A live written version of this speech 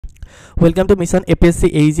Welcome to Mission APSC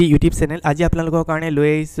AEG YouTube channel. আজি আপোনালোকৰ কাৰণে লৈ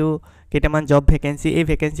আহিছো কেইটামান জব ভ্যাকেন্সি এই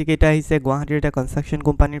ভ্যাকেন্সি কেইটা আহিছে গুৱাহাটীৰ এটা কনস্ট্ৰাকশন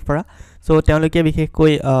কোম্পানীৰ পৰা সো তেওঁলোকে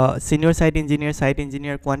বিশেষকৈ senior site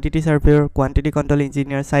engineer quantity সাৰ্ভেয়াৰ quantity control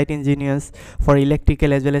engineer site ইঞ্জিনিয়াৰ্স for electrical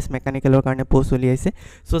as well as মেকানিকেলৰ কাৰণে পোষ্ট উলিয়াইছে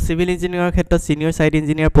সো সিভিল ইঞ্জিনিয়াৰৰ ক্ষেত্ৰত সিনিয়ৰ সাইট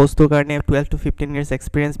ইঞ্জিনিয়াৰ পোষ্টৰ কাৰণে 12 to 15 years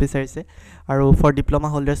এক্সপেৰিয়েন্স বিচাৰিছে আৰু ফৰ ডিপ্লোমা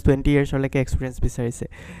হোল্ডাৰ্স 20 years লৈকে এক্সপেৰিয়েন্স বিচাৰিছে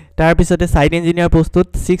তাৰ পিছতে সাইট ইঞ্জিনিয়াৰ পোষ্টত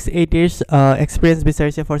 6-8 years এক্সপেৰিয়েন্স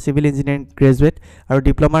বিচাৰিছে ফৰ সিভিল ইঞ্জিনিয়াৰিং গ্ৰেজুৱেট আৰু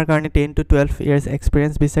ডিপ্লোমাৰ কাৰণে 10 to 12 years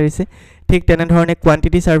এক্সপেৰিয়েন্স বিচাৰিছে ঠিক তেনে ধৰণে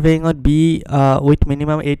quantity সাৰ্ভেইঙত B with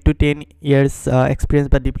minimum 8 to 10 years experience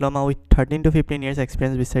বা diploma with 13 to 15 years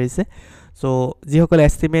experience বিচাৰিছে সো যিসকল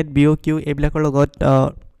এস্টিমেট বিওকিউ এইবিলাকৰ লগত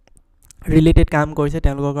ৰিলেটেড কাম কৰিছে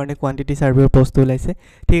তেওঁলোকৰ কাৰণে কোয়ান্টিটি সাৰ্ভেয়াৰ পোষ্ট ওলাইছে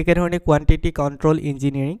ঠিক একেধৰণে কোয়ান্টিটি কন্ট্ৰোল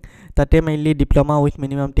ইঞ্জিনিয়াৰিং তাতে mainly diploma with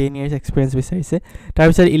minimum 10 years experience বিচাৰিছে তাৰ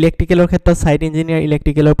পিছত ইলেক্ট্ৰিকেলৰ ক্ষেত্ৰত সাইট ইঞ্জিনিয়াৰ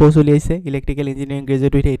ইলেক্ট্ৰিকেলৰ পোষ্ট উলিয়াইছে electrical engineering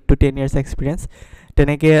graduate with 8 to 10 years experience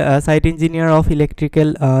তেনেকে site engineer of electrical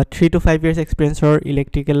 3 to 5 years এক্সপেৰিয়েন্সৰ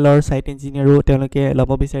ইলেক্ট্ৰিকেলৰ site ইঞ্জিনিয়াৰো তেওঁলোকে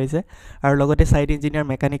ল'ব বিচাৰিছে আৰু লগতে সাইট ইঞ্জিনিয়াৰ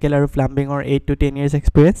মেকানিকেল আৰু প্লাম্বিঙৰ 8 to 10 years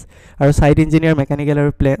এক্সপেৰিয়েন্স আৰু সাইট ইঞ্জিনিয়াৰ মেকানিকেল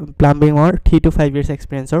আৰু প্লাম্বিঙৰ 3 to 5 years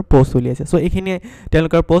এক্সপেৰিয়েন্সৰ পোষ্ট উলিয়াইছে সো এইখিনি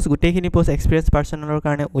তেওঁলোকৰ পোষ্ট গোটেইখিনি পোষ্ট এক্সপেৰিয়েন্স পাৰ্সনৰ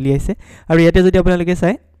কাৰণে উলিয়াইছে আৰু ইয়াতে যদি আপোনালোকে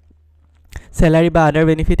চাই স্যালাৰি বা আদাৰ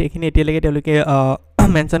বেনিফিট এইখিনি এতিয়ালৈকে তেওঁলোকে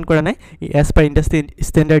মেনশন কৰা নাই এজ পাৰ ইন্ডাষ্ট্ৰি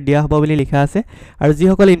ষ্টেণ্ডাৰ্ড দিয়া হ'ব বুলি লিখা আছে আৰু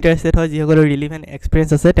যিসকল ইন্টাৰেষ্টেড হয় যিসকলৰ ৰিলেভেন্ট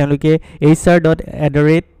এক্সপেৰিয়েন্স আছে তেওঁলোকে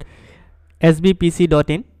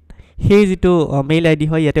hr.sbpc.in সেই যিটো মেইল আইডি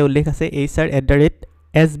হয় ইয়াতে উল্লেখ আছে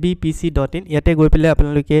hr.sbpc.in ইয়াতে গৈ পেলাই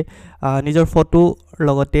আপোনালোকে নিজৰ ফটো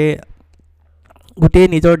লগতে গোটেই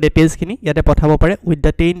নিজৰ ডিটেইলছখিনি ইয়াতে পঠাব পাৰে with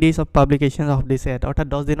the 10 days of publication of this add অৰ্থাৎ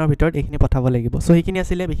 10 দিনৰ ভিতৰত এইখিনি পঠাব লাগিব সো এইখিনি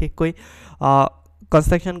আছিল বিশেষকৈ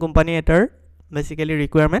কনস্ট্ৰাকশন কোম্পানী এটাৰ বেসিক্যালি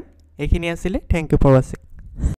ৰিকুৱাৰমেন্ট এইখিনি আছিল থ্যাংক ইউ ফৰ ওয়াচিং